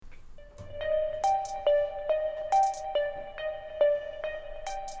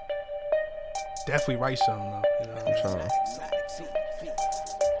Definitely write something though. You know? I'm trying.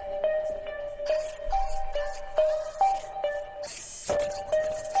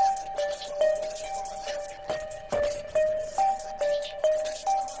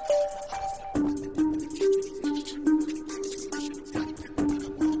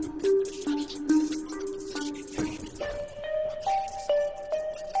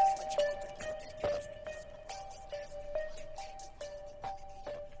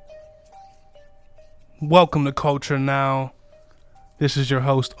 Welcome to Culture Now. This is your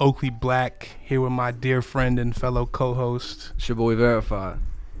host, Oakley Black, here with my dear friend and fellow co-host. It's your boy Verified.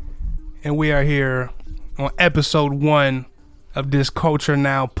 And we are here on episode 1 of this Culture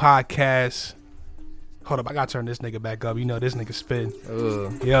Now podcast. Hold up, I gotta turn this nigga back up. You know this nigga spitting.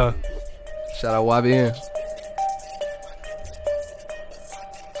 Yeah. Shout out YBN.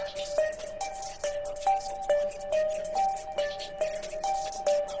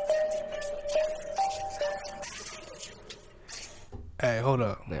 Hey, hold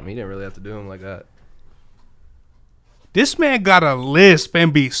up. Damn, he didn't really have to do him like that. This man got a lisp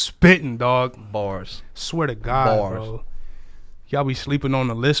and be spitting, dog. Bars. Swear to God, Bars. bro. Y'all be sleeping on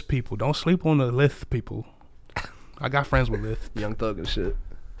the lisp people. Don't sleep on the lisp people. I got friends with lisp. Young Thug and shit.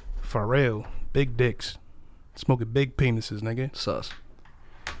 For real. Big dicks. Smoking big penises, nigga. Sus.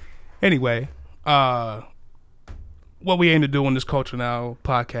 Anyway, what we aim to do on this Culture Now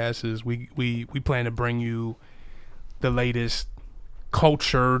podcast is we plan to bring you the latest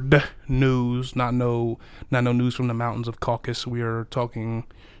cultured news, not no news from the mountains of Caucasus. We are talking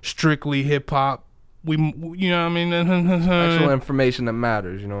strictly hip hop. You know what I mean? Actual information that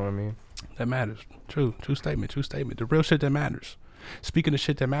matters, you know what I mean? That matters. True statement. The real shit that matters. Speaking of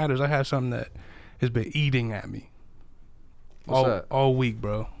shit that matters, I have something that has been eating at me all week,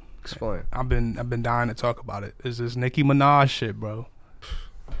 bro. Explain. I've been dying to talk about it. It's this Nicki Minaj shit, bro.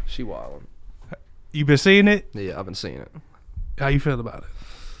 She wildin'. You been seeing it? Yeah, I've been seeing it. How you feel about it?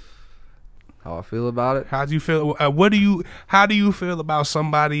 How I feel about it? How do you feel? How do you feel about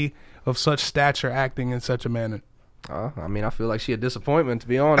somebody of such stature acting in such a manner? I mean, I feel like she a disappointment, to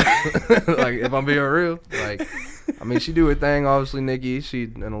be honest. Like, if I'm being real. Like, I mean, she do her thing, obviously, Nicki. She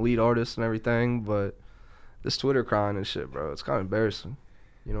an elite artist and everything, but this Twitter crying and shit, bro, it's kind of embarrassing.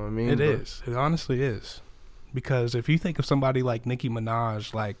 You know what I mean? It is. It honestly is. Because if you think of somebody like Nicki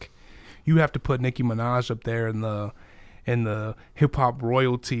Minaj, like, you have to put Nicki Minaj up there in the hip hop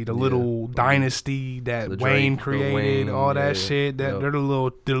royalty, the little dynasty that Wayne created, all that shit. That they're the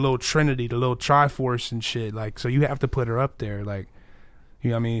little trinity, the little triforce and shit. Like, so you have to put her up there. Like,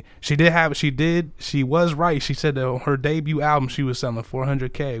 you know what I mean? She was right. She said that on her debut album she was selling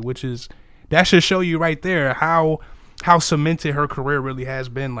 400K, which is, that should show you right there how cemented her career really has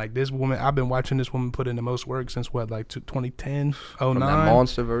been. Like, this woman, I've been watching this woman put in the most work since 2010, 09. From that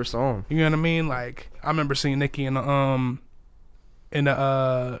Monsterverse on. You know what I mean? Like, I remember seeing Nicki in the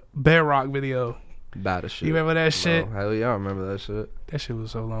Bear Rock video. Bad as shit. You remember that shit? Hell yeah, I remember that shit. That shit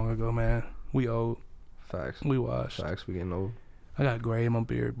was so long ago, man. We old. Facts. We washed. Facts, we getting old. I got gray in my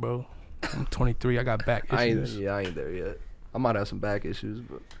beard, bro. I'm 23. I got back issues. I ain't there yet. I might have some back issues,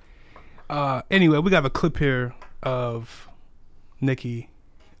 but. Anyway, we have a clip here of Nicki.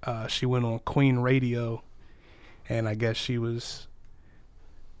 She went on Queen Radio, and I guess she was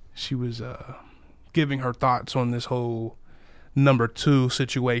giving her thoughts on this whole number 2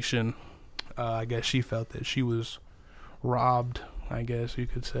 situation. I guess she felt that she was robbed, I guess you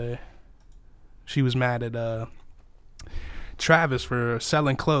could say. She was mad at Travis for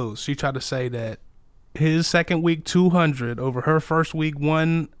selling clothes. She tried to say that his second week 200 over her first week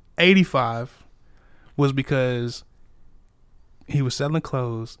 185 was because he was selling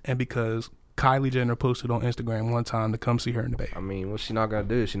clothes and because Kylie Jenner posted on Instagram one time to come see her in the Bay. I mean, what's she not gonna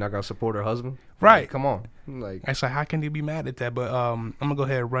do? Is she not gonna support her husband? Right. Like, come on. Like, I said, how can you be mad at that? But I'm gonna go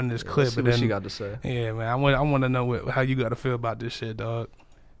ahead and run this clip. Let's see what she got to say. Yeah, man. I want to know how you got to feel about this shit, dog.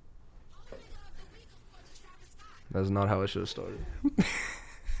 That's not how it should have started.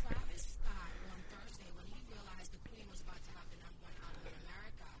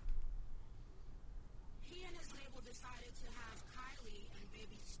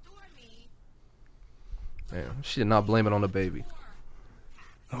 Damn, she did not blame it on the baby.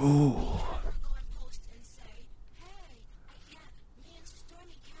 Ooh.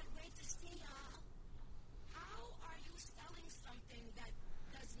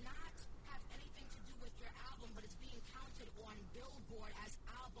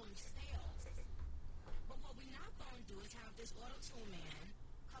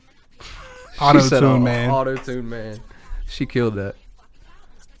 Auto-tune man. Auto-tune man. She killed that.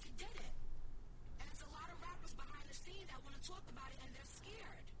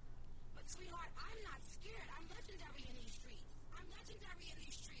 Sweetheart,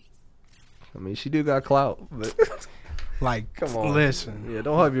 I mean, she do got clout, but Like, come on, listen. Yeah,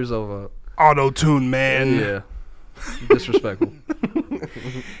 don't hype yourself up. Auto-tune, man. Yeah, disrespectful.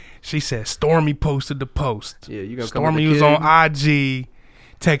 She said Stormy posted the post. Yeah, you gonna Stormy come was with the on IG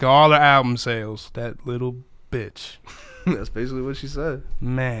taking all her album sales. That little bitch. That's basically what she said.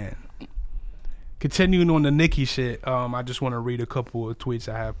 Man. Continuing on the Nicki shit, I just want to read a couple of tweets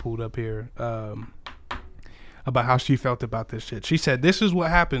I have pulled up here about how she felt about this shit. She said, "This is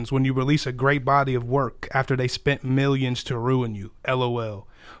what happens when you release a great body of work after they spent millions to ruin you. LOL.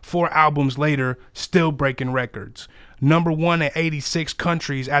 4 albums later, still breaking records. #1 in 86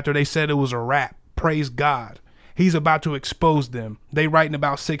 countries after they said it was a rap. Praise God. He's about to expose them. They writing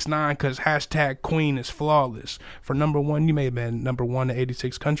about 6ix9ine because #Queen is flawless. For #1, you may have been #1 in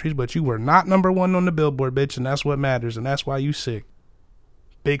 86 countries, but you were not #1 on the Billboard, bitch, and that's what matters, and that's why you sick."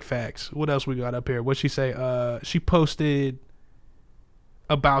 Big facts. What else we got up here? What'd she say? She posted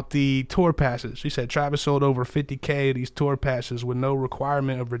about the tour passes. She said Travis sold over 50K of these tour passes with no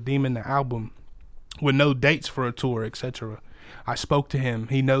requirement of redeeming the album, with no dates for a tour, etc. I spoke to him.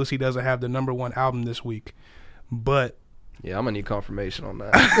 He knows he doesn't have the #1 album this week, but Yeah, I'm gonna need confirmation on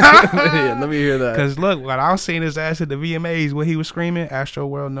that. Yeah, let me hear that. Cause look, when I was seeing his ass at the VMAs, what he was screaming, Astro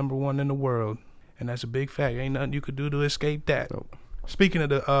World #1 in the world, and that's a big fact. Ain't nothing you could do to escape that. Nope. Speaking of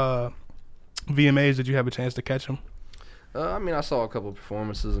the VMAs, did you have a chance to catch them? I mean, I saw a couple of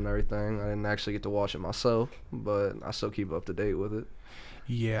performances and everything. I didn't actually get to watch it myself, but I still keep up to date with it.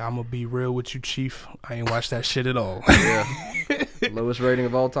 Yeah, I'm gonna be real with you, Chief. I ain't watched that shit at all. Yeah. Lowest rating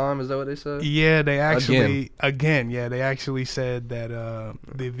of all time, is that what they said? Yeah, they actually they actually said that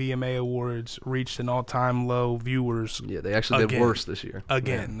the VMA Awards reached an all-time low viewers. Yeah, they actually did worse this year.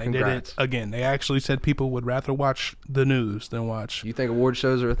 Again, yeah, they did it again. They actually said people would rather watch the news than watch. You think award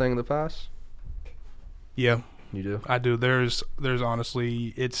shows are a thing of the past? Yeah. You do? I do. There's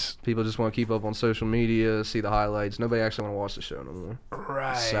honestly, it's people just want to keep up on social media, see the highlights. Nobody actually want to watch the show no more.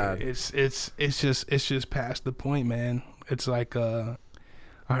 Right. Sad. It's just past the point, man. It's like I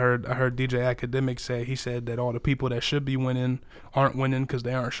heard DJ Academic say, he said that all the people that should be winning aren't winning because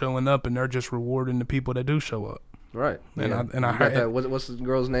they aren't showing up, and they're just rewarding the people that do show up. Right. And yeah. I heard that. What's the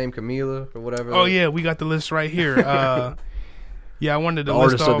girl's name? Camila or whatever. Oh yeah, we got the list right here. Yeah, I wanted to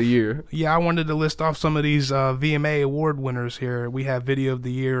list off artist of the year. Yeah, I wanted to list off some of these VMA award winners here. We have Video of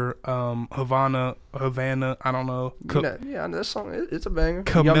the Year, Havana. I don't know. Yeah, that song, it's a banger.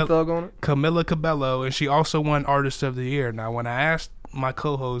 Young Thug on it. Camila Cabello, and she also won Artist of the Year. Now, when I asked my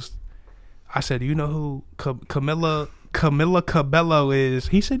co-host, I said, "Do you know who Camila Cabello is?"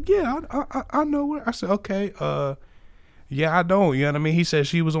 He said, "Yeah, I know her." I said, "Okay, yeah, I don't." You know what I mean? He said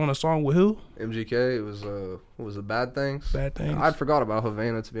she was on a song with who? MGK. It was what was it? Bad Things. Bad Things. I forgot about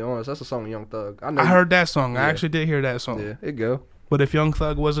Havana, to be honest. That's a song with Young Thug. I heard that song. Yeah. I actually did hear that song. Yeah, it go. But if Young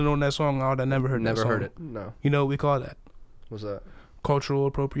Thug wasn't on that song, I would have never heard that song. Never heard it. No. You know what we call that? What's that? Cultural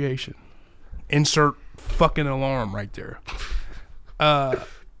appropriation. Insert fucking alarm right there.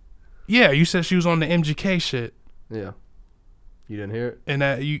 Yeah, you said she was on the MGK shit. Yeah. You didn't hear it? And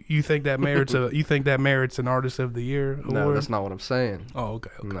that you think that merits an Artist of the Year award? No, that's not what I'm saying. Oh, okay.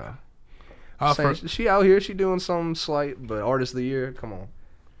 No. She out here, she doing something slight, but Artist of the Year, come on.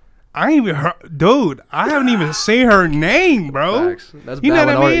 I ain't even heard, dude. I haven't even seen her name, bro. Facts. That's you know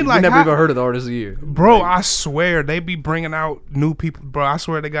what I mean? Like, you never even heard of the Artist of the Year, bro. Like, I swear they be bringing out new people, bro. I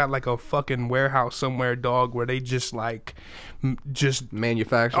swear they got like a fucking warehouse somewhere, dog, where they just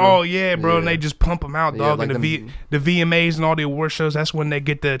manufacture. Oh yeah, bro, and they just pump them out, dog. Like and the VMAs and all the award shows, that's when they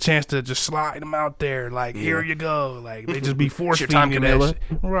get the chance to just slide them out there. Like, here you go. Like, they just be force feeding you that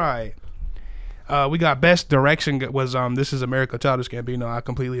shit. Right. We got Best Direction was This Is America, Childish Gambino. I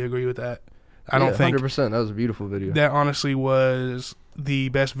completely agree with that. I don't think 100%. That was a beautiful video. That honestly was the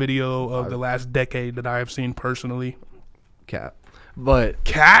best video of the last decade that I have seen personally. Cap. But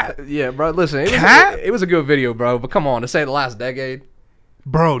yeah, bro. Listen, it was a good video, bro. But come on, to say the last decade,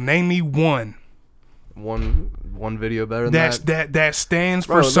 bro. Name me one video better than that. That stands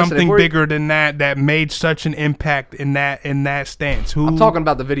for something bigger than that. That made such an impact in that stance. I'm talking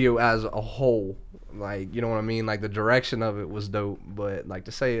about the video as a whole. Like, you know what I mean? Like, the direction of it was dope, but like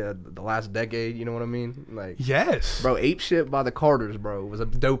to say the last decade, you know what I mean? Like, yes, bro. Ape Shit by the Carters, bro, was a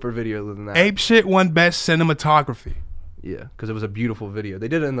doper video than that. Ape Shit won Best Cinematography. Yeah, because it was a beautiful video. They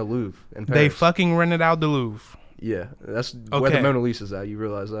did it in the Louvre in Paris. They fucking rented out the Louvre. Yeah, that's where the Mona Lisa's at. You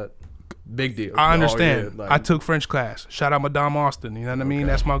realize that? Big deal. I understand. I took French class. Shout out Madame Austin. You know what I mean?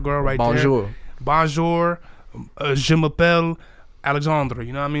 That's my girl right there. Bonjour. Bonjour. Je m'appelle Alexandra,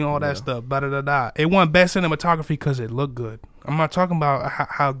 you know what I mean? All that Yeah. stuff. Da da da da. It won best cinematography because it looked good. I'm not talking about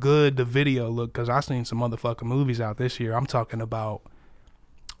how good the video looked, because I seen some motherfucking movies out this year. I'm talking about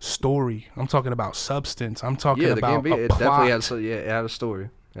story. I'm talking about substance. I'm talking Yeah, about it plot. definitely had. It had a story.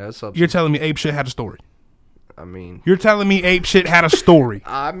 It had substance. You're telling me Ape Shit had a story? I mean, You're telling me Ape Shit had a story?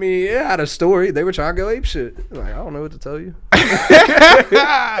 it had a story. They were trying to go ape shit. Like, I don't know what to tell you.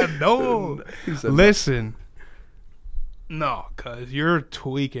 No. He said, Listen. No, cause you're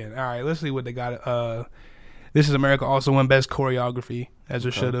tweaking. All right, let's see what they got. This Is America also won best choreography, as it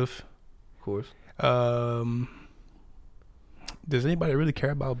Okay. should have. Of course. Does anybody really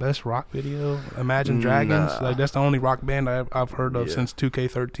care about best rock video? Imagine Dragons. Nah. Like, that's the only rock band I've heard of Yeah. since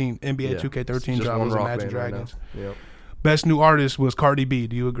 2K13. NBA Yeah. 2K13 Just drop one was rock Imagine band right Dragons. now. Yep. Best new artist was Cardi B.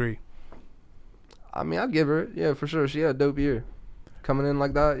 Do you agree? I mean, I'd give her it. Yeah, for sure. She had a dope year. Coming in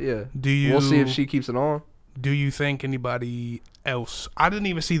like that, yeah. We'll see if she keeps it on. Do you think anybody else? I didn't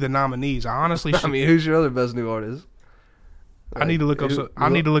even see the nominees. I honestly. I mean, who's your other best new artist? I need to look up. Who- I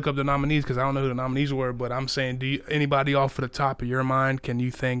need to look up the nominees because I don't know who the nominees were. But I'm saying, anybody off of the top of your mind? Can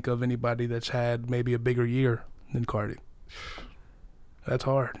you think of anybody that's had maybe a bigger year than Cardi? That's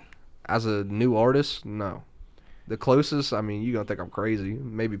hard. As a new artist, no. The closest, I mean, you gonna think I'm crazy.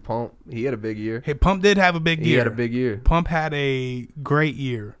 Maybe Pump. He had a big year. Hey, Pump did have a big He year. had a big year. Pump had a great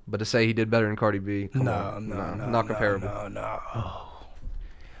year. But to say he did better than Cardi B, come No, on. no, Not comparable. No.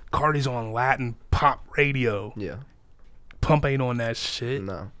 Cardi's on Latin pop radio. Yeah, Pump ain't on that shit.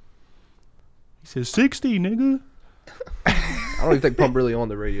 no. He says 60, nigga. I don't even think Pump really on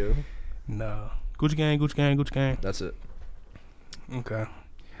the radio. No. Gucci gang, Gucci gang, Gucci gang. That's it. Okay.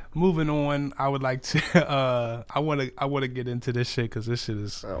 Moving on, I would like to. I want to get into this shit because this shit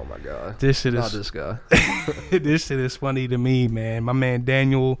is. Oh my god. This shit Not is. this guy. This shit is funny to me, man. My man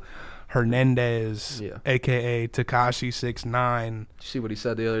Daniel Hernandez, Yeah. aka Tekashi 6ix9ine. Did you see what he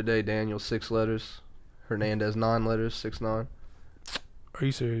said the other day? Daniel 6 letters, Hernandez 9 letters, 6'9". Are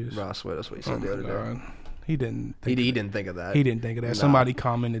you serious? Bro, I swear that's what he Oh said the my other day. God. He didn't. He Think didn't think of that. He didn't think of that. Nah. Somebody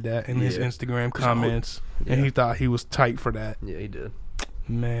commented that in his Yeah. Instagram comments, Yeah. and he thought he was tight for that. Yeah, he did.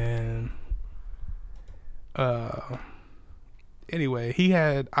 Man. Anyway, he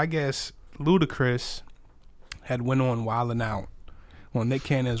had, I guess, Ludacris had went on Wildin' Out. Well, Nick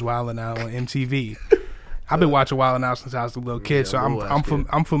Cannon's Wildin' Out on MTV. I've been watching Wildin' Out since I was a little kid, so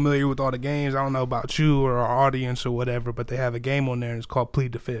I'm familiar with all the games. I don't know about you or our audience or whatever, but they have a game on there and it's called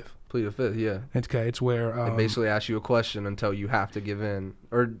Plead the Fifth. Plead the Fifth, yeah. It's where They basically ask you a question until you have to give in.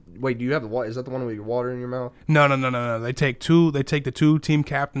 Or wait, do you have the water? Is that the one with your water in your mouth? No. They take the two team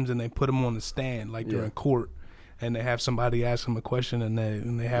captains and they put them on the stand like they're Yeah. in court, and they have somebody ask them a question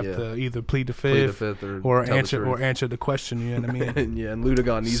and they have Yeah. to either plead the Plead the fifth, Fifth or tell the answer truth. the question. You know what I mean? Yeah, and Luda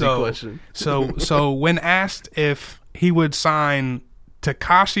got an easy question. So when asked if he would sign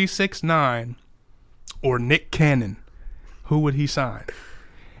Tekashi 6ix9ine or Nick Cannon, who would he sign?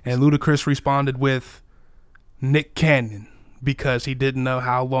 And Ludacris responded with Nick Cannon because he didn't know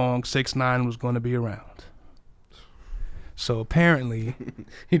how long 6ix9ine was going to be around. So apparently,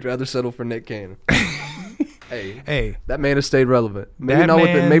 He'd rather settle for Nick Cannon. hey, That man has stayed relevant. Maybe That not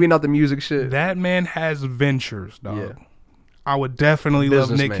man- maybe not the music shit. that man has ventures, dog. Yeah. I would definitely love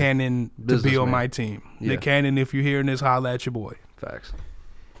Nick Businessman. Cannon to be Businessman. on my team. Yeah. Nick Cannon, if you're hearing this, holla at your boy. Facts.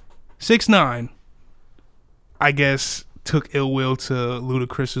 6ix9ine, I guess, took ill will to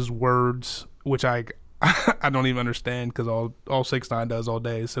Ludacris's words, which I don't even understand because all 6ix9ine does all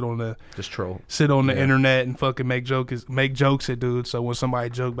day is sit on the Yeah. internet and fucking make jokes at dudes. So when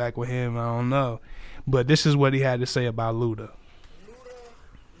somebody joke back with him, I don't know. But this is what he had to say about Luda.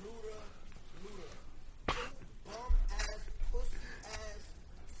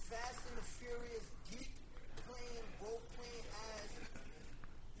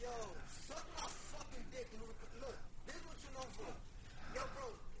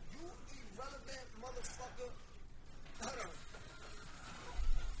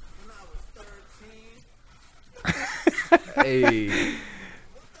 Hey.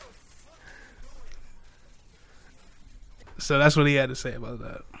 So that's what he had to say about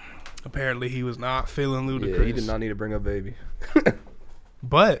that. Apparently he was not feeling Ludacris. Yeah, he did not need to bring up Baby.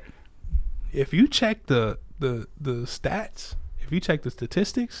 But if you check the stats, if you check the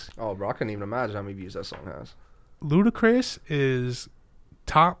statistics, Oh, bro, I couldn't even imagine how many views that song has. Ludacris is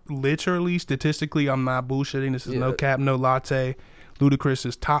top, literally, statistically, I'm not bullshitting. This is no Yeah. cap, no latte. Ludacris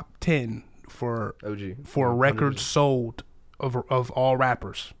is top 10 for OG. records sold of all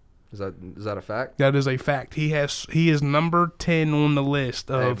rappers. Is that a fact? That is a fact. He is number 10 on the list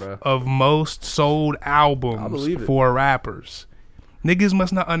bro. of most sold I albums believe it. for rappers. Niggas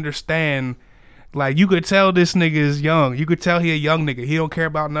must not understand Like, you could tell this nigga is young. You could tell he a young nigga. He don't care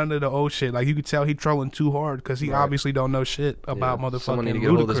about none of the old shit. Like, you could tell he trolling too hard because he obviously don't know shit about motherfucking Someone need to get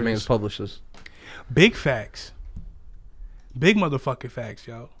hold of this man's publishers. Big facts. Big motherfucking facts,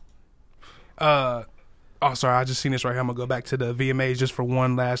 yo. Oh, sorry, I just seen this right here. I'm going to go back to the VMAs just for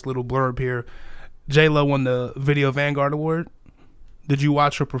one last little blurb here. J-Lo won the Video Vanguard Award. Did you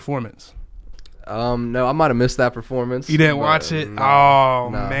watch her performance? No, I might have missed that performance. You didn't watch it?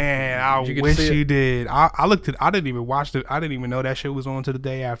 Man, I wish you did. I looked at. I didn't even watch it. I didn't even know that shit was on to the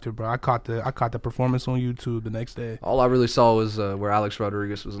day after, bro. I caught the performance on YouTube the next day. All I really saw was where Alex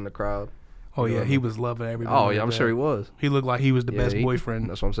Rodriguez was in the crowd. Oh yeah, he was loving everybody. Oh yeah, I'm sure he was. He looked like he was the best boyfriend.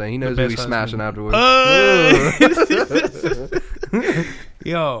 That's what I'm saying. He knows who he's smashing afterwards.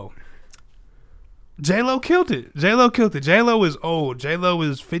 Yo. J-Lo killed it. J-Lo is old. J-Lo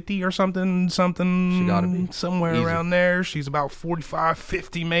is 50 or something. She gotta be. Somewhere around there. She's about 45,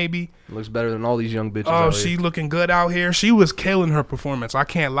 50 maybe. Looks better than all these young bitches out here. She's looking good out here. She was killing her performance. I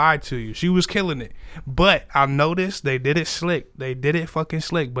can't lie to you. She was killing it. But I noticed they did it slick. They did it fucking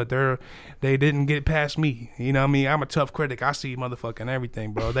slick, but they didn't get past me. You know what I mean? I'm a tough critic. I see motherfucking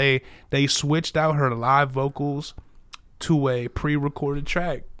everything, bro. They switched out her live vocals to a pre-recorded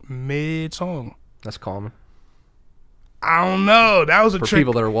track mid-song. That's common. I don't know. That was a trick. For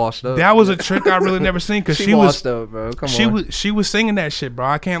people that are washed up. That was a trick I really never seen because she was washed up, bro. Come on. She was singing that shit, bro.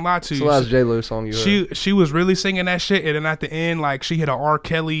 I can't lie to you. So that's J-Lo song you heard. She was really singing that shit, and then at the end, like, she hit a R.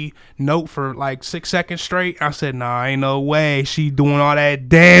 Kelly note for like 6 seconds straight. I said, nah, ain't no way. She doing all that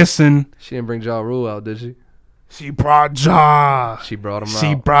dancing. She didn't bring Ja Rule out, did she? She brought Ja. She brought him out.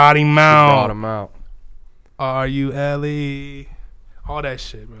 She brought him out. She brought him out. R-U-L-E. All that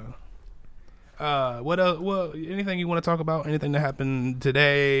shit, bro. What else? Well, anything you want to talk about? Anything that happened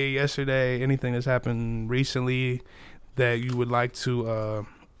today, yesterday? Anything that's happened recently that you would like to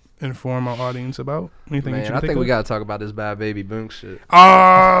inform our audience about? Anything? Man, I think we gotta talk about this Bad Baby Boom shit.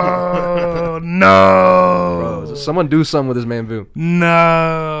 Oh no! Bro, someone do something with this man Boom.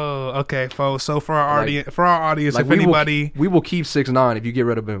 No. Okay, folks. So for our audience, like, if anybody, we will keep 6ix9ine if you get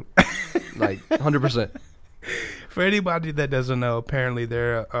rid of Boom. Like 100%. For anybody that doesn't know, apparently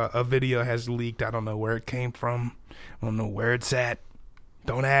a video has leaked. I don't know where it came from. I don't know where it's at.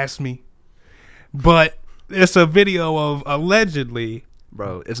 Don't ask me. But it's a video of allegedly...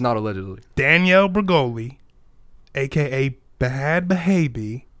 Bro, it's not allegedly. Danielle Bregoli, a.k.a. Bad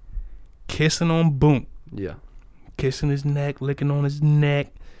Baby, kissing on Boom. Yeah. Kissing his neck, licking on his neck,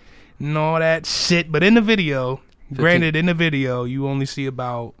 and all that shit. But in the video, granted, in the video, you only see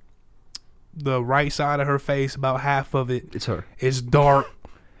about... the right side of her face, about half of it. It's her. It's dark.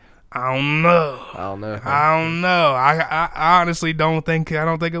 I don't know. I honestly don't think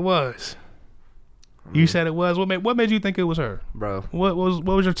it was. You said it was. What made you think it was her, bro? What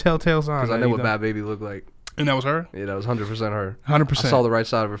was your telltale sign? Because I know what Bad Baby looked like. And that was her? Yeah, that was 100% her. 100%. I saw the right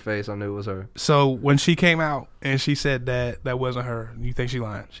side of her face. I knew it was her. So when she came out and she said that wasn't her, you think she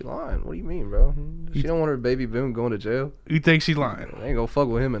lying? She lying? What do you mean, bro? She don't want her baby Boom going to jail. You think she lying? They ain't gonna fuck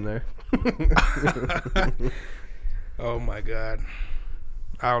with him in there. Oh my God.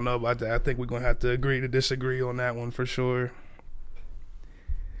 I don't know about that. I think we're gonna have to agree to disagree on that one for sure.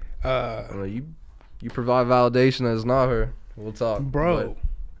 You provide validation that it's not her. We'll talk, bro.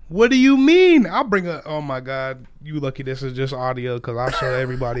 What do you mean? I'll bring up. Oh my God, you lucky this is just audio because I'll show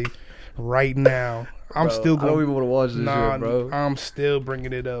everybody right now. I'm still going. I don't even want to watch this shit, bro. I'm still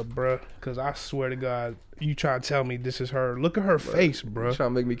bringing it up, bro, because I swear to God, you try to tell me this is her. Look at her face, bro. You trying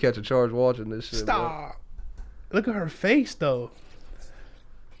to make me catch a charge watching this shit? Stop. Bro. Look at her face, though.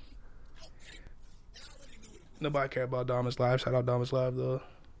 Nobody care about Dama's Live. Shout out Dama's Live, though.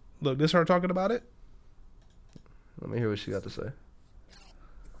 Look, this her talking about it? Let me hear what she got to say.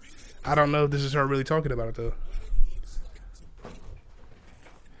 I don't know if this is her really talking about it, though.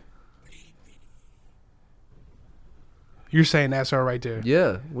 You're saying that's her right there?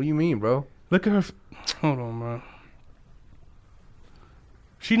 Yeah. What do you mean, bro? Look at her. Hold on, bro.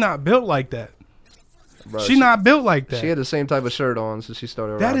 She not built like that. Bro, she not built like that. She had the same type of shirt on since she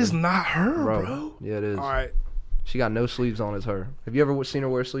started. That is not her, bro. Yeah, it is. All right. She got no sleeves on as her. Have you ever seen her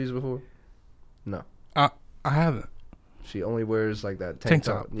wear sleeves before? No. I haven't. She only wears like that tank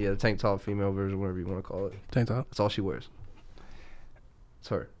top. Yeah, the tank top female version, whatever you want to call it. Tank top? That's all she wears. It's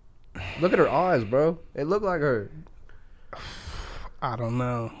her. Look at her eyes, bro. It look like her. I don't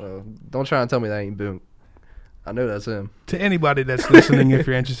know. Don't try and tell me that ain't Boom. I know that's him. To anybody that's listening, if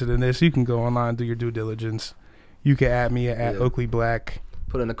you're interested in this, you can go online, do your due diligence. You can add me at Oakley Black.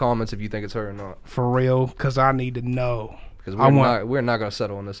 Put in the comments if you think it's her or not. For real, because I need to know. Because we're not going to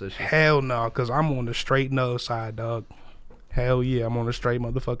settle on this issue. Hell no, because I'm on the straight no side, dog. Hell yeah, I'm on the straight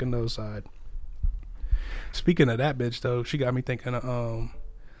motherfucking no side. Speaking of that bitch though, she got me thinking of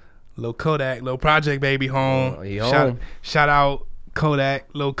Lil Kodak, Lil Project Baby home. He home. Shout out Kodak,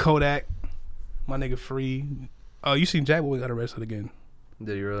 Lil Kodak, my nigga free. Oh, you seen Jack Boy got arrested again?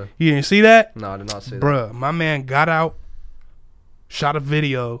 Did he really? You didn't see that? No, I did not see that. Bruh, my man got out, shot a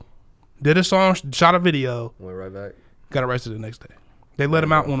video, did a song, shot a video, Went right back. got arrested the next day. They let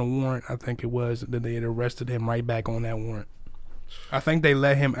him out on a warrant, I think it was. Then they had arrested him right back on that warrant. I think they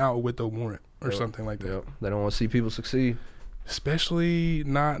let him out with a warrant or something like that. Yep. They don't want to see people succeed. Especially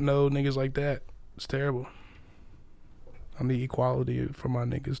not no niggas like that. It's terrible. I need equality for my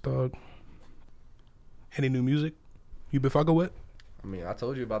niggas, dog. Any new music you been fucking with? I mean, I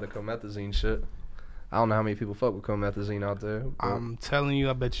told you about the comethazine shit. I don't know how many people fuck with comethazine out there. I'm telling you,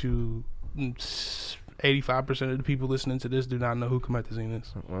 I bet you 85% of the people listening to this do not know who comethazine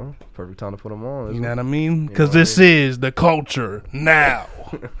is. Well, perfect time to put them on. You know what I mean? Because this is the culture now.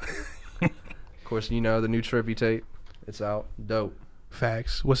 Of course, you know the new Trippy tape. It's out. Dope.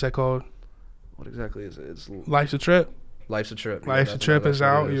 Facts. What's that called? What exactly is it? It's Life's a Trip. Life's a Trip. Life's a Trip is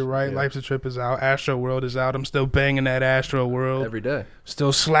out. You're right. Yeah. Life's a Trip is out. Astro World is out. I'm still banging that Astro World. Every day.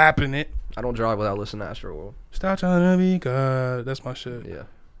 Still slapping it. I don't drive without listening to Astro World. Stop trying to be God. That's my shit. Yeah.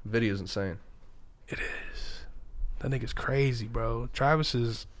 Video's insane. It is. That nigga's crazy, bro.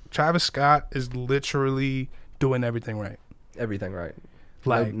 Travis Scott is literally doing everything right. Everything right.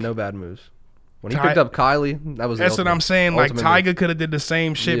 Like no bad moves. When he picked up Kylie, that's what I'm saying. Like Tyga could have did the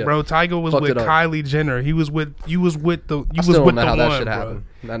same shit, bro. Tyga was with Kylie Jenner. You was with the one,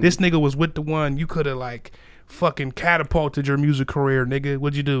 bro. This nigga was with the one. You could have like fucking catapulted your music career, nigga.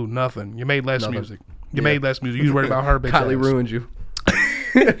 What'd you do? Nothing. You made less music. You made less music. You was worried about her bitch. Kylie ruined you.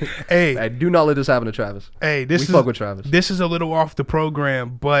 Hey, do not let this happen to Travis. Hey, we fuck with Travis. This is a little off the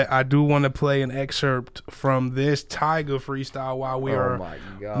program, but I do want to play an excerpt from this Tyga freestyle while we are. Oh my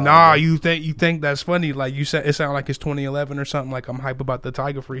god! Nah, you think that's funny? Like you said, it sounded like it's 2011 or something. Like I'm hype about the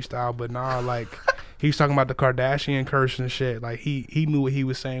Tyga freestyle, but nah, like he's talking about the Kardashian curse and shit. Like he knew what he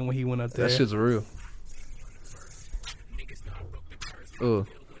was saying when he went up there. That shit's real.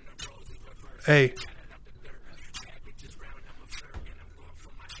 Hey.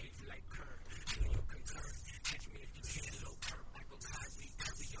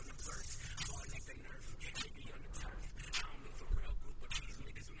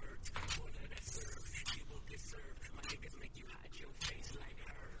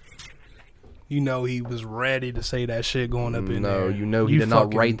 You know he was ready to say that shit going up in there. No, you know he did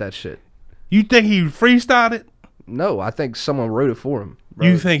not write that shit. You think he freestyled it? No, I think someone wrote it for him. Bro.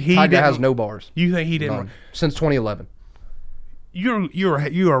 You think he Tyga has no bars. You think he didn't? Since 2011. You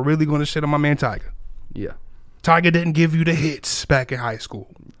are really going to shit on my man Tyga? Yeah. Tyga didn't give you the hits back in high school.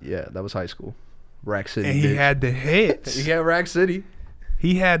 Yeah, that was high school. Rack City. And he had the hits. He had Rack City.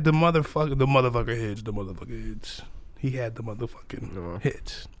 He had the motherfucking hits. He had the motherfucking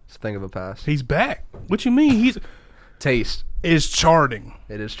hits. It's a thing of a past. He's back. What you mean? He's Taste is charting.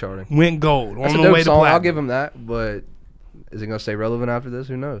 It is charting. Went gold. That's a dope song. I'll give him that. But is it gonna stay relevant after this?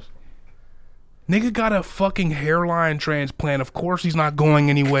 Who knows? Nigga got a fucking hairline transplant. Of course he's not going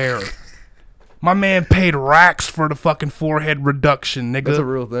anywhere. My man paid racks for the fucking forehead reduction, nigga. That's a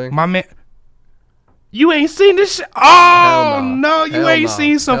real thing. My man. You ain't seen this shit? Oh, no. You ain't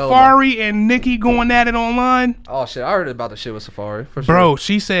seen Safari and Nicki going at it online? Oh, shit. I heard about the shit with Safari. For Bro,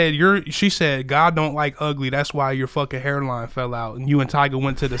 sure. she said, God don't like ugly. That's why your fucking hairline fell out. And you and Tyga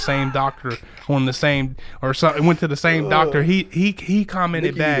went to the same doctor on the same, or something, went to the same doctor. He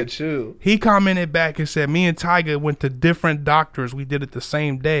commented back. He commented back and said, me and Tyga went to different doctors. We did it the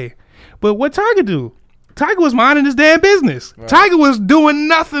same day. But what Tyga do? Tyga was minding his damn business. Right. Tyga was doing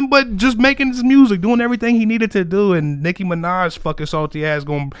nothing but just making his music, doing everything he needed to do. And Nicki Minaj fucking salty ass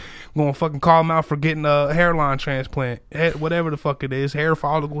going fucking call him out for getting a hairline transplant, whatever the fuck it is, hair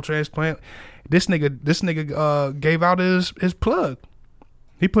follicle transplant. This nigga gave out his plug.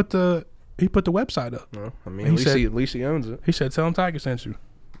 He put the website up. Well, I mean, at least he owns it. He said, "Tell him Tyga sent you."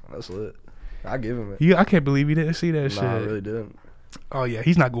 That's lit. I give him it. Yeah, I can't believe you didn't see that shit. I really didn't. Oh yeah,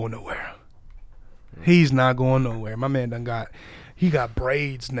 he's not going nowhere. He's not going nowhere. My man he got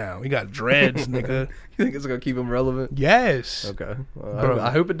braids now. He got dreads, nigga. You think it's going to keep him relevant? Yes. Okay. Well, I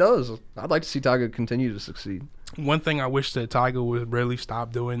hope it does. I'd like to see Tyga continue to succeed. One thing I wish that Tyga would really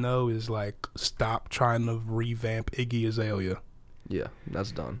stop doing, though, is, like, stop trying to revamp Iggy Azalea. Yeah,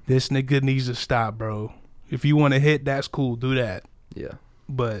 that's done. This nigga needs to stop, bro. If you want to hit, that's cool. Do that. Yeah.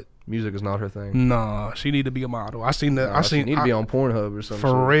 But music is not her thing. Nah, she need to be a model. She need to be on Pornhub or something.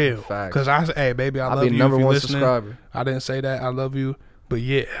 For real. Facts. Because hey, baby, I love you. I'll be number one subscriber. I didn't say that. I love you. But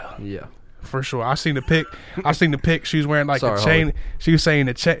yeah. Yeah. For sure. I seen the pic. She was wearing like Sorry, the chain. Holly. She was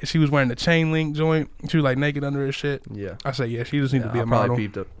saying she was wearing the chain link joint. She was like naked under her shit. Yeah. I said, yeah, she just need to be I a probably model.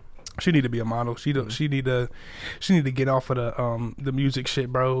 peeped it. She need to be a model. She need to get off of the music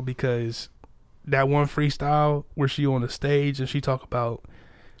shit, bro, because that one freestyle where she on the stage and she talk about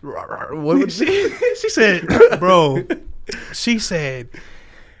What would she said, bro, she said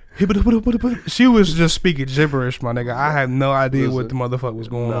she was just speaking gibberish, my nigga. I had no idea what the motherfucker was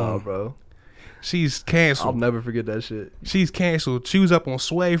going on. bro. She's canceled. I'll never forget that shit. She's canceled. She was up on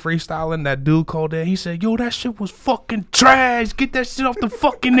Sway freestyling. That dude called in. He said, yo, that shit was fucking trash. Get that shit off the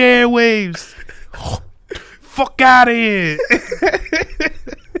fucking airwaves. Fuck out of here.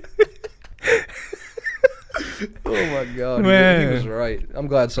 Oh my god, Man. he was right. I'm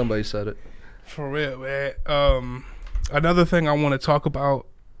glad somebody said it. For real, man. Another thing I want to talk about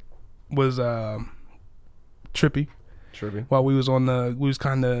was Trippy. While we was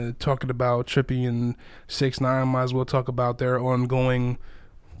kind of talking about Trippy and 6ix9ine, might as well talk about their ongoing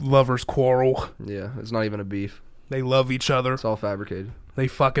lovers quarrel. Yeah, it's not even a beef. They love each other. It's all fabricated. They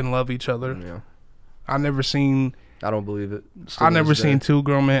fucking love each other. Yeah. I don't believe it. I never seen two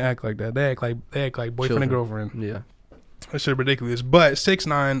grown men act like that. They act like boyfriend and girlfriend. Yeah. That shit ridiculous. But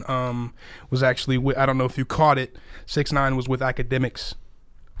 6ix9ine was actually with, I don't know if you caught it. 6ix9ine was with Academics.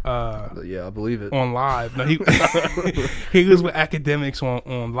 Yeah, I believe it. On live. No, he he was with Academics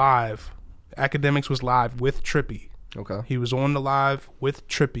on live. Academics was live with Trippy. Okay. He was on the live with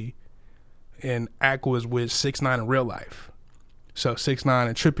Trippy, and Ak was with 6ix9ine in real life. So 6ix9ine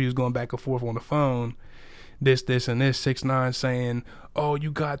and Trippy was going back and forth on the phone. This, and this. 6ix9ine saying, "Oh, you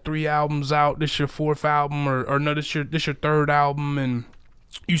got 3 albums out. This your 4th album, or no, this your 3rd album, and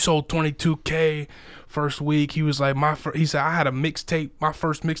you sold 22K first week." He was like, he said, "I had a mixtape. My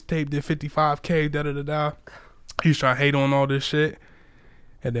first mixtape did 55K. Da da da da." He's trying to hate on all this shit,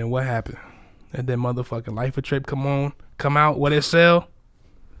 and then what happened? And then motherfucking Life of Trip come out. What it sell?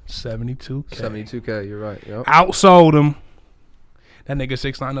 72K. 72K. You're right. Yep. Outsold him. That nigga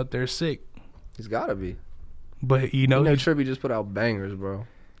 6ix9ine up there sick. He's gotta be. But you know Trippy just put out bangers, bro.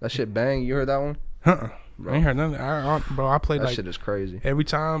 That shit bang. You heard that one? I ain't heard nothing. I played that like shit is crazy. every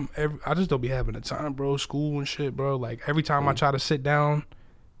time. I just don't be having the time, bro. School and shit, bro. Like every time I try to sit down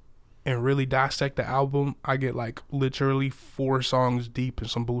and really dissect the album, I get like literally 4 songs deep and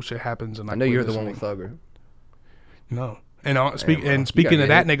some bullshit happens. And I know you're the one with Thugger. No. And speaking of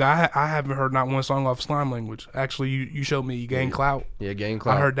that nigga, I haven't heard not one song off Slime Language. Actually, you showed me Gain Clout. Yeah, Gain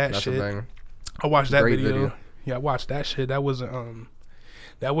Clout. I heard that That's shit. A banger. I watched that Great video. Yeah, I watched that shit. That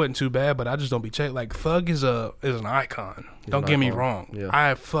wasn't too bad, but I just don't be checked. Like Thug is an icon. Don't get me wrong. Yeah.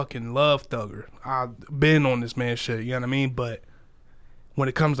 I fucking love Thugger. I've been on this man shit, you know what I mean? But when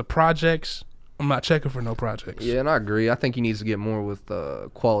it comes to projects, I'm not checking for no projects. Yeah, and I agree. I think he needs to get more with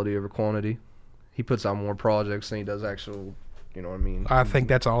quality over quantity. He puts out more projects than he does actual, you know what I mean? I think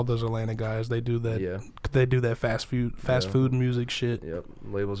that's all those Atlanta guys. They do that. Yeah. They do that fast food music shit. Yep.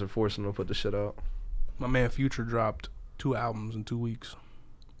 Labels are forcing them to put the shit out. My man Future dropped 2 albums in 2 weeks.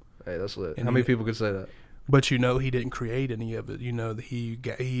 Hey, that's lit. And how many people could say that? But he didn't create any of it. You know, he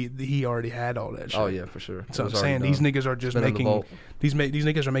already had all that shit. Oh yeah, for sure. So I'm saying these niggas are just making these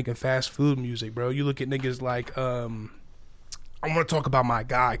niggas are making fast food music, bro. You look at niggas like I want to talk about my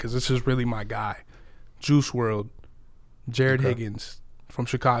guy because this is really my guy, Juice WRLD, Jared Higgins from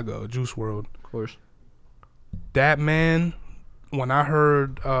Chicago, Juice WRLD. Of course. That man, when I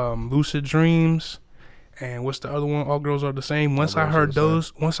heard Lucid Dreams. And what's the other one? All Girls Are the Same. Once I heard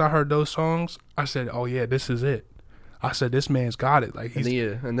those songs, I said, "Oh yeah, this is it." I said, "This man's got it." Like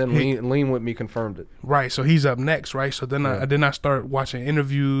and then Lean With Me confirmed it. Right, so he's up next, right? So then I start watching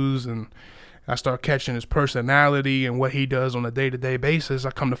interviews and I start catching his personality and what he does on a day-to-day basis. I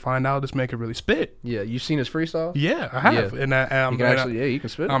come to find out this man can really spit. Yeah, you seen his freestyle? Yeah, I have, and you can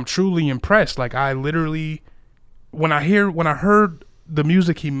spit. I'm truly impressed. Like I literally, when I heard the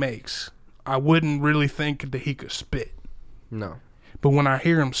music he makes, I wouldn't really think that he could spit. No. But when I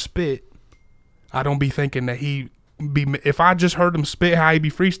hear him spit, I don't be thinking that if I just heard him spit how he be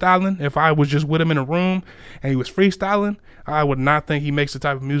freestyling, if I was just with him in a room and he was freestyling, I would not think he makes the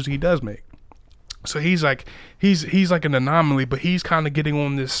type of music he does make. So he's like an anomaly, but he's kind of getting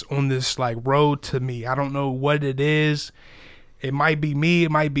on this like road to me. I don't know what it is. It might be me, it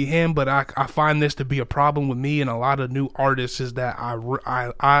might be him, but I find this to be a problem with me and a lot of new artists is that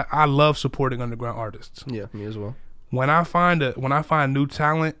I love supporting underground artists. Yeah, me as well. When I find new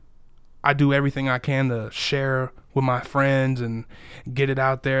talent, I do everything I can to share with my friends and get it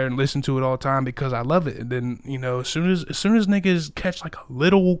out there and listen to it all the time because I love it. And then, you know, as soon as niggas catch like a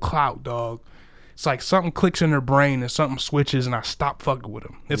little clout, dog, it's like something clicks in their brain and something switches, and I stop fucking with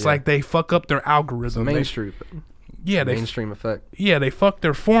them. It's like they fuck up their algorithm. Mainstream. Mainstream effect. Yeah, they fuck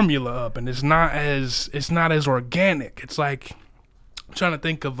their formula up, and it's not as organic. It's like trying to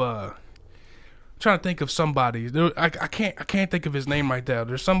think of somebody. I can't think of his name right there.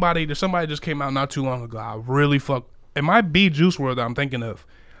 There's somebody just came out not too long ago. I really fuck. It might be Juice WRLD that I'm thinking of.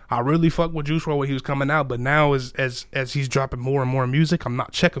 I really fuck with Juice WRLD when he was coming out, but now as he's dropping more and more music, I'm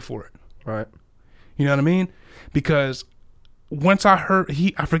not checking for it. Right. You know what I mean? Because once I heard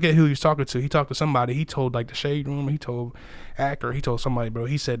I forget who he was talking to. He talked to somebody. He told like the Shade Room. He told Actor. He told somebody, bro.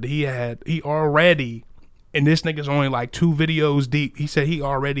 He said that he already, and this nigga's only like 2 videos deep. He said he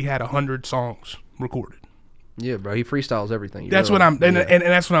already had 100 songs recorded. Yeah, bro. He freestyles everything. That's what I'm, and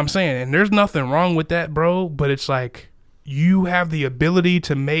that's what I'm saying. And there's nothing wrong with that, bro. But it's like you have the ability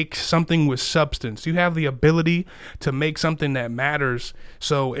to make something with substance. You have the ability to make something that matters.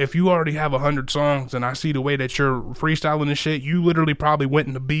 So if you already have 100 songs, and I see the way that you're freestyling and shit, you literally probably went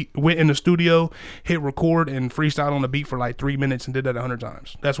in the studio, hit record, and freestyled on the beat for like 3 minutes and did that 100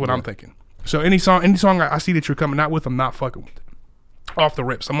 times. That's what I'm thinking. So any song I see that you're coming out with, I'm not fucking with it. Off the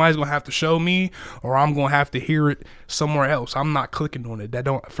rip. Somebody's gonna have to show me, or I'm gonna have to hear it somewhere else. I'm not clicking on it. That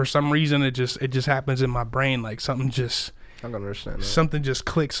don't, for some reason, it just happens in my brain, like something just, I'm gonna understand that. Something just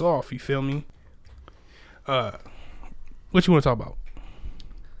clicks off. You feel me? What you want to talk about?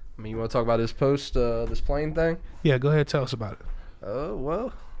 I mean, you want to talk about this this plane thing? Yeah, go ahead, tell us about it.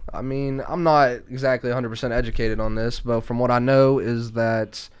 Well, I mean, I'm not exactly 100% educated on this, but from what I know is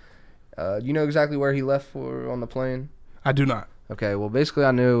that, you know exactly where he left for on the plane? I do not. Okay, well, basically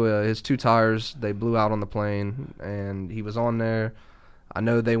I knew his 2 tires, they blew out on the plane, and he was on there. I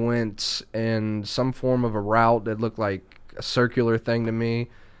know they went in some form of a route that looked like a circular thing to me,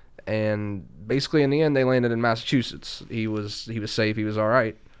 and basically in the end they landed in Massachusetts. He was safe, he was all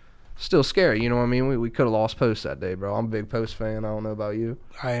right. Still scary, you know what I mean? We could have lost Post that day, bro. I'm a big Post fan. I don't know about you.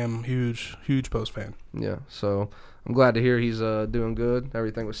 I am huge Post fan. Yeah, so I'm glad to hear he's doing good.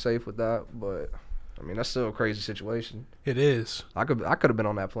 Everything was safe with that, but I mean, that's still a crazy situation. It is. I could have been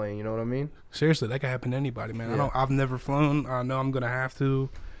on that plane, you know what I mean? Seriously, that could happen to anybody, man. Yeah. I've never flown. I know I'm gonna have to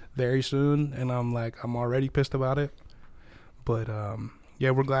very soon, and I'm already pissed about it. But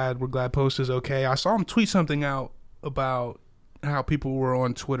yeah, we're glad Post is okay. I saw him tweet something out about how people were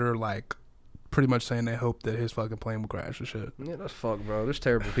on Twitter like pretty much saying they hope that his fucking plane will crash and shit. Yeah, that's fucked, bro. There's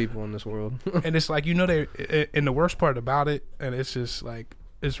terrible people in this world. And it's like, you know, and the worst part about it, and it's just like,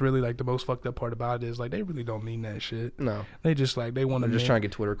 it's really like the most fucked up part about it is like they really don't mean that shit. No, they just like they want to just trying to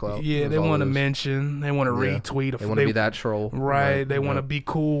get Twitter clout. Yeah, they want to mention, they want to retweet. They want to be that troll, right? They want to be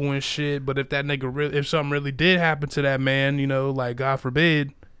cool and shit. But if that nigga if something really did happen to that man, you know, like God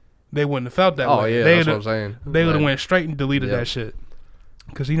forbid, they wouldn't have felt that way. Oh yeah, that's what I'm saying. They would have went straight and deleted that shit.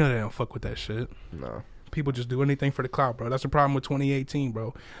 Cause you know they don't fuck with that shit. No, people just do anything for the clout, bro. That's the problem with 2018,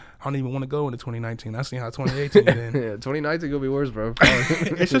 bro. I don't even want to go into 2019. I seen how 2018 been. Yeah, 2019 gonna be worse, bro.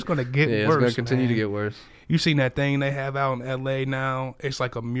 It's just gonna get worse. It's gonna continue to get worse. You seen that thing they have out in LA now? It's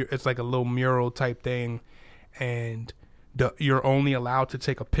like a little mural type thing, and you're only allowed to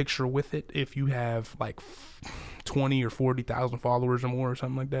take a picture with it if you have like 20 or 40,000 followers or more or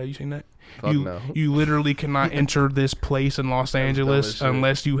something like that. You seen that? No. You literally cannot enter this place in Los Angeles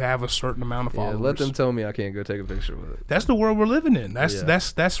unless you have a certain amount of followers. Yeah, let them tell me I can't go take a picture with it. That's the world we're living in.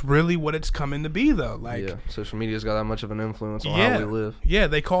 That's really what it's coming to be though. Like, social media's got that much of an influence on how we live. Yeah,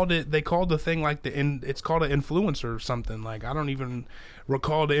 they called the thing like it's called an influencer or something. Like, I don't even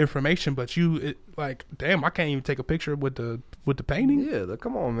recall the information, but like, damn, I can't even take a picture with the painting. Yeah,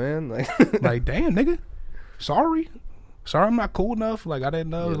 come on, man. Like, damn, nigga. Sorry, I'm not cool enough. Like, I didn't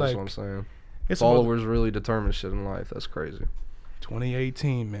know. Yeah, like, that's what I'm saying. Followers really determine shit in life. That's crazy.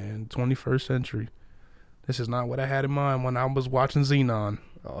 2018, man, 21st century. This is not what I had in mind when I was watching Xenon.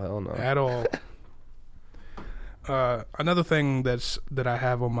 Oh hell no, at all. Another thing that I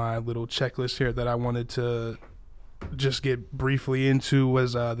have on my little checklist here that I wanted to just get briefly into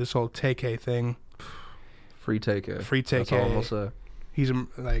was this whole Tekashi thing. Free Tekashi. Free Tekashi. That's all I'm gonna say.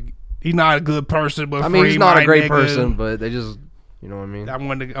 He's not a good person, but I mean, he's not a great nigga. person, but they just, you know what I mean. I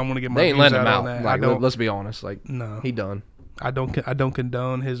want to get my they ain't views letting him out. On that. Like, let's be honest. Like, no, he done. I don't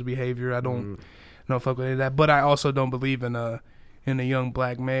condone his behavior. I don't fuck with any of that. But I also don't believe in a young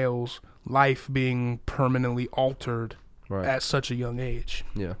black male's life being permanently altered at such a young age.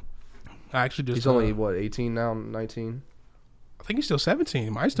 Yeah. I actually just he's only 18 now, 19. I think he's still 17. He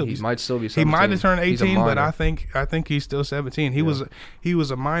might still be 17. He might have turned 18, but I think he's still 17. He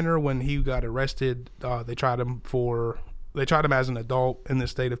was a minor when he got arrested. They tried him as an adult in the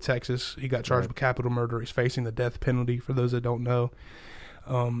state of Texas. He got charged with capital murder. He's facing the death penalty, for those that don't know.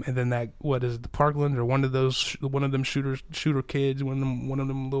 And then what is it, the Parkland or one of them shooter kids, one of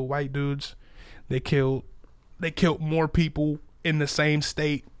them little white dudes, they killed more people in the same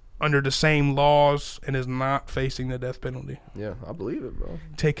state under the same laws and is not facing the death penalty. Yeah, I believe it, bro.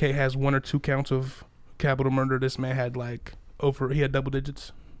 TK has 1 or 2 counts of capital murder. This man had he had double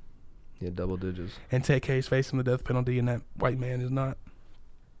digits. Yeah, double digits. And TK is facing the death penalty, and that white man is not.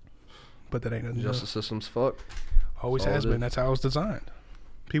 But that ain't nothing. Justice system's fucked. Always has been. That's how it's designed.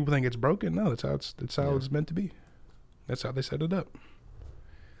 People think it's broken. No, that's how it's meant to be. That's how they set it up.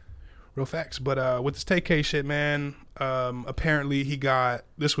 Real facts. But with this TK shit, man, apparently he got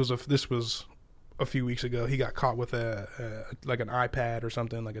this was a few weeks ago. He got caught with like an iPad or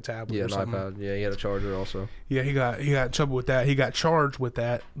something, like a tablet. Yeah, or an something. iPad. Yeah, he had a charger also. Yeah, he got in trouble with that. He got charged with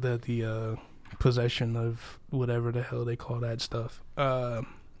that. The possession of whatever the hell they call that stuff.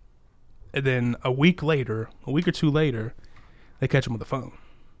 And then a week or two later, they catch him with a phone.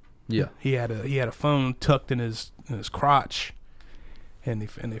 Yeah, he had a phone tucked in his crotch, and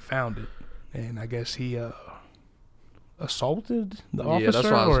they found it. And I guess he assaulted the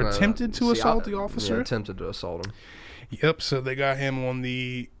officer or attempted to assault the officer. Yeah, attempted to assault him. Yep. So they got him on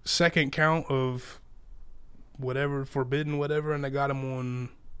the second count of whatever forbidden whatever, and they got him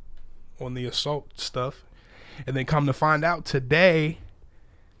on the assault stuff. And then come to find out today,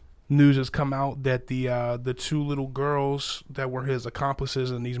 news has come out that the 2 little girls that were his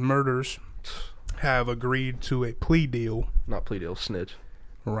accomplices in these murders have agreed to a plea deal. Not plea deal, snitch.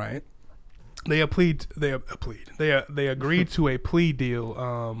 Right. They agreed to a plea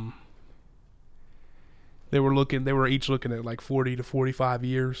deal. They were each looking at like 40 to 45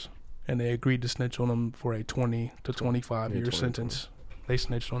 years, and they agreed to snitch on them for a 20 to 25 year sentence. They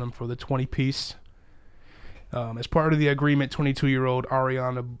snitched on him for the 20 piece. As part of the agreement, 22-year-old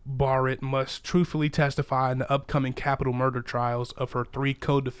Ariana Barrett must truthfully testify in the upcoming capital murder trials of her 3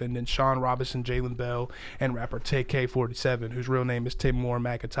 co-defendants, Sean Robinson, Jalen Bell, and rapper TK47, whose real name is Timur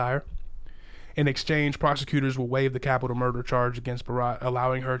McIntyre. In exchange, prosecutors will waive the capital murder charge against Barrett,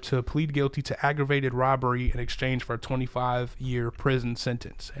 allowing her to plead guilty to aggravated robbery in exchange for a 25-year prison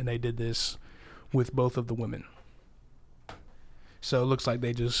sentence. And they did this with both of the women. So it looks like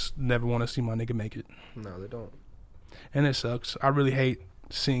they just never want to see my nigga make it. No, they don't. And it sucks. I really hate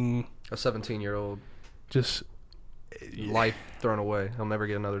seeing a 17-year-old just life thrown away. He'll never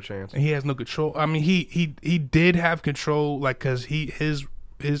get another chance. And he has no control. I mean, he did have control, like, because his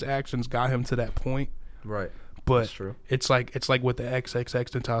actions got him to that point. Right. But that's true. It's like with the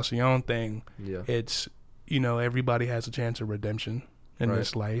XXXTentacion thing. Yeah. It's, everybody has a chance of redemption in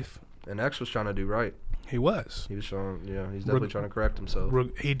this life. And X was trying to do right. He was. He was showing. Yeah, he's definitely trying to correct himself.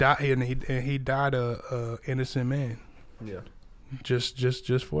 He died, and he died a innocent man. Yeah. Just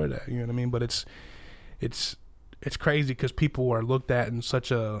for that, you know what I mean? But it's crazy because people are looked at in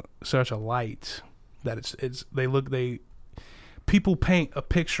such a light that people paint a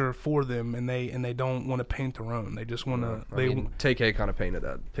picture for them, and they don't want to paint their own. They just want to. TK kind of painted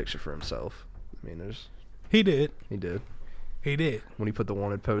that picture for himself. I mean, he did when he put the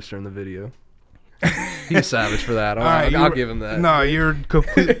wanted poster in the video. He's savage for that. I'll give him that. No, you're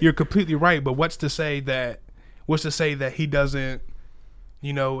completely right. But what's to say that he doesn't?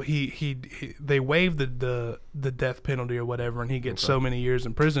 They waived the death penalty or whatever, and he gets so many years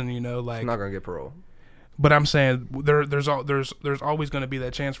in prison. Like he's not gonna get parole. But I'm saying there's always going to be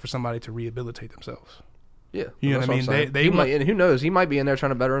that chance for somebody to rehabilitate themselves. Yeah, you know what I mean. They might, and who knows? He might be in there trying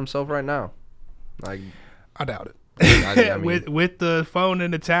to better himself right now. Like, I doubt it. I mean, with the phone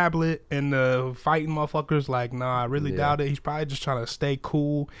and the tablet and the fighting motherfuckers, like, nah, I really doubt it. He's probably just trying to stay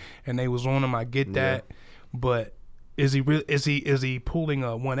cool, and they was on him. I get that, but is he pulling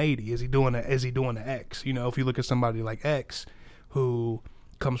a 180? Is he doing the X? If you look at somebody like X, who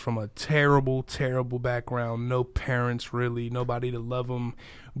comes from a terrible background, no parents really, nobody to love him,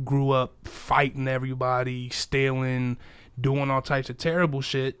 grew up fighting everybody, stealing, doing all types of terrible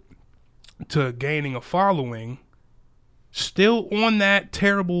shit, to gaining a following, still on that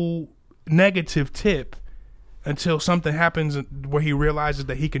terrible negative tip until something happens where he realizes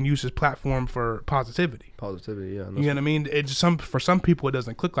that he can use his platform for positivity. Positivity, yeah. You know what I mean? It's for some people it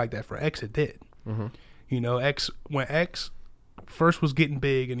doesn't click like that. For X, it did. Mm-hmm. When X first was getting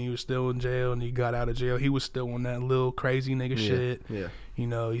big and he was still in jail and he got out of jail, he was still on that little crazy nigga shit. Yeah.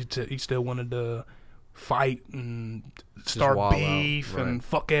 He still wanted to fight and start beef and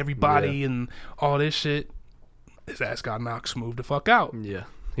fuck everybody and all this shit. His ass got knocked smooth the fuck out. Yeah.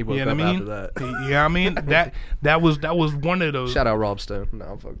 He woke up after that. That was one of those. Shout out Rob Stone. No,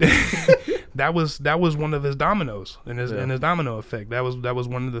 I'm fucking. That was one of his dominoes in his domino effect. That was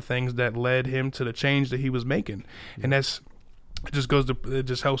one of the things that led him to the change that he was making. And it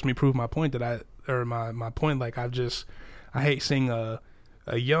just helps me prove my point my point. Like I hate seeing a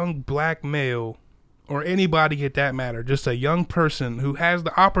young black male or anybody at that matter, just a young person who has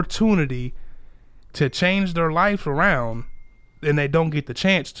the opportunity to change their life around, and they don't get the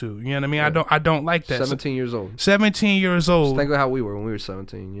chance to. You know what I mean? Yeah. I don't like that. 17 years old. 17 years old. Just think of how we were when we were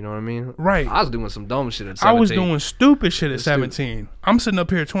 17. You know what I mean? Right. I was doing some dumb shit at 17. I was doing stupid shit at 17. I'm sitting up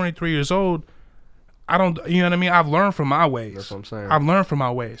here 23 years old. You know what I mean? I've learned from my ways. That's what I'm saying. I've learned from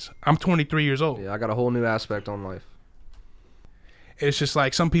my ways. I'm 23 years old. Yeah, I got a whole new aspect on life. It's just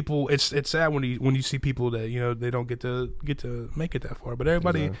like some people. It's sad when you see people that, you know, they don't get to make it that far. But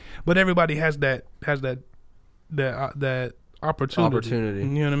everybody has that opportunity. You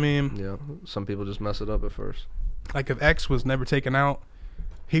know what I mean? Yeah. Some people just mess it up at first. Like if X was never taken out,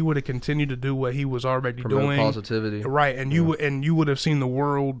 he would have continued to do what he was already doing. Positivity. Right, and you would have seen the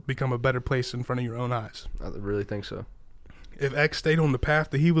world become a better place in front of your own eyes. I really think so. If X stayed on the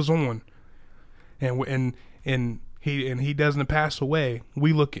path that he was on, and he doesn't pass away,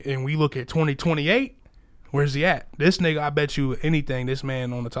 we look at 2028. Where's he at? This nigga, I bet you anything, this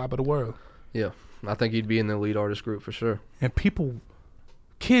man on the top of the world. Yeah, I think he'd be in the lead artist group for sure. And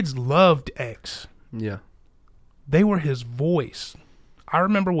kids loved X. Yeah. They were his voice. I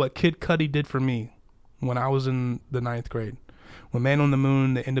remember what Kid Cudi did for me when I was in the 9th grade. When Man on the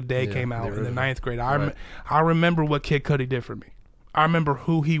Moon, The End of Day came out in the 9th grade. I remember what Kid Cudi did for me. I remember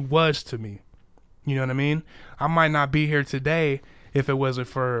who he was to me. You know what I mean? I might not be here today if it wasn't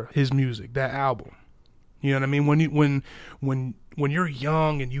for his music, that album. You know what I mean? When you're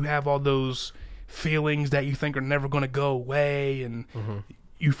young and you have all those feelings that you think are never going to go away, and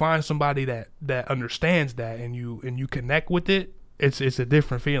you find somebody that understands that, and you connect with it, it's a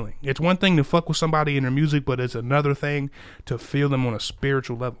different feeling. It's one thing to fuck with somebody in their music, but it's another thing to feel them on a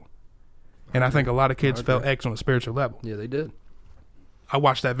spiritual level. And I think a lot of kids felt X on a spiritual level. Yeah, they did. I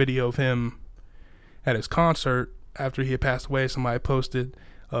watched that video of him at his concert after he had passed away. Somebody posted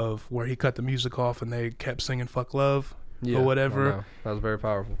of where he cut the music off and they kept singing "Fuck Love" or whatever. That was very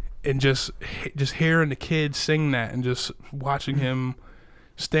powerful. And just hearing the kids sing that and just watching him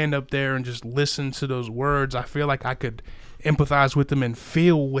stand up there and just listen to those words, I feel like I could empathize with him and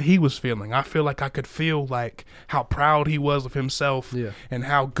feel what he was feeling. I feel like I could feel like how proud he was of himself and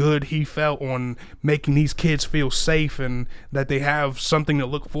how good he felt on making these kids feel safe and that they have something to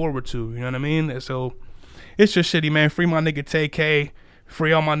look forward to. You know what I mean? And so it's just shitty, man. Free my nigga TK.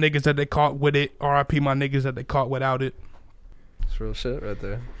 Free all my niggas that they caught with it. RIP my niggas that they caught without it. It's real shit right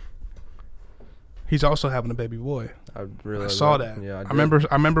there. He's also having a baby boy. I saw that. Yeah,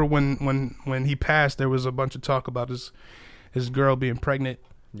 I remember when he passed, there was a bunch of talk about his girl being pregnant.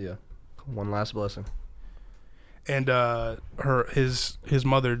 Yeah. One last blessing. And his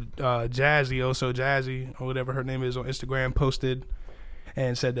mother, Jazzy, also Jazzy, or whatever her name is on Instagram, posted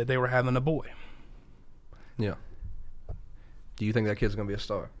and said that they were having a boy. Yeah. Do you think that kid's gonna be a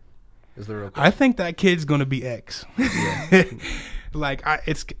star? Is there a I think that kid's gonna be X. Yeah. Like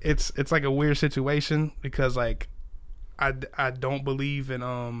it's like a weird situation because like I don't believe in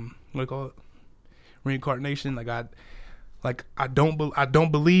what do you call it, reincarnation. I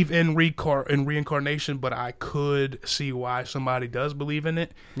don't believe in reincarnation, but I could see why somebody does believe in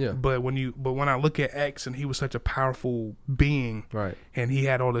it. Yeah. But when I look at X and he was such a powerful being, right? And he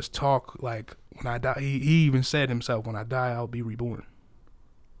had all this talk like when I die, he even said himself, when I die, I'll be reborn.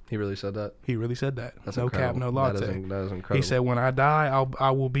 He really said that? He really said that. That's no incredible. Cap, no latte. That is incredible. He said, when I die,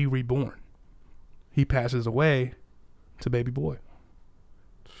 I will be reborn. He passes away to baby boy.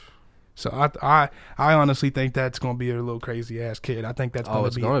 So I honestly think that's gonna be a little crazy ass kid. I think that's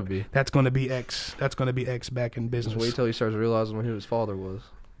gonna be X. That's gonna be X back in business. Just wait till he starts realizing who his father was.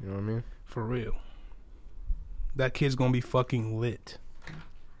 You know what I mean? For real. That kid's gonna be fucking lit.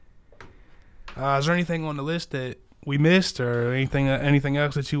 Is there anything on the list that we missed, or anything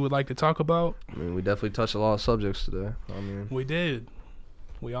else that you would like to talk about? I mean, we definitely touched a lot of subjects today. I mean, we did.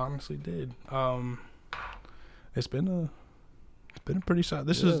 We honestly did. It's been a pretty solid.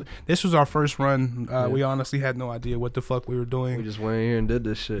 This was our first run. We honestly had no idea what the fuck we were doing. We just went in here and did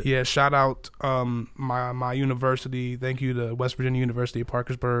this shit. Yeah, shout out my university. Thank you to West Virginia University of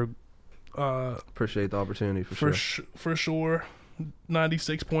Parkersburg. Appreciate the opportunity for sure. For sure.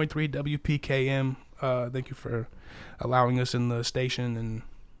 96.3 WPKM. Thank you for allowing us in the station and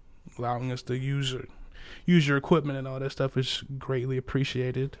allowing us to use your equipment and all that stuff. Is greatly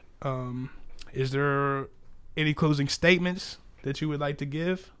appreciated. Is there any closing statements that you would like to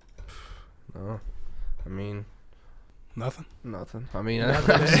give? No. I mean, nothing. I mean,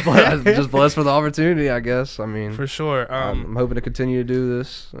 I'm just blessed for the opportunity, I guess. I mean, for sure. I'm hoping to continue to do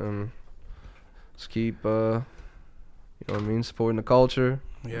this and just keep You know what I mean? Supporting the culture.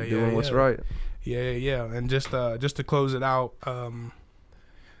 Doing what's right. Yeah. And just to close it out,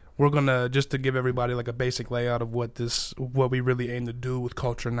 we're gonna, just to give everybody like a basic layout of what we really aim to do with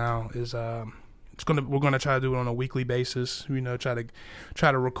culture now is we're gonna try to do it on a weekly basis. You know, try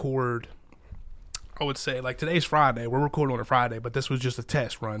to record. I would say, like, today's Friday. We're recording on a Friday, but this was just a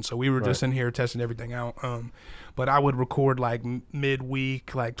test run. So we were just in here testing everything out. But I would record, like,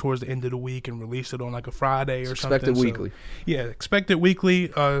 midweek, like, towards the end of the week and release it on, like, a Friday or something. Expect it weekly. Yeah, expect it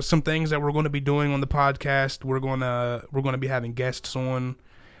weekly. Some things that we're going to be doing on the podcast. We're going to be having guests on.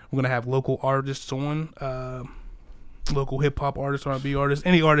 We're going to have local artists on. Local hip-hop artists, R&B artists,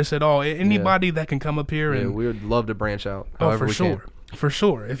 any artists at all. Anybody that can come up here. And we would love to branch out however we can. For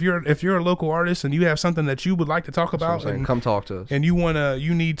sure. If you're a local artist and you have something that you would like to talk about, and come talk to us. And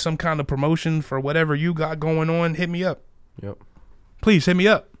you need some kind of promotion for whatever you got going on, hit me up. Yep. Please hit me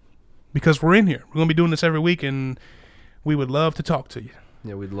up, because we're in here. We're gonna be doing this every week, and we would love to talk to you.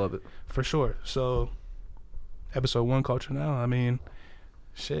 Yeah, we'd love it. For sure. So, episode 1, Culture Now. I mean,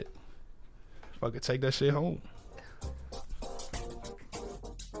 shit. Fucking take that shit home.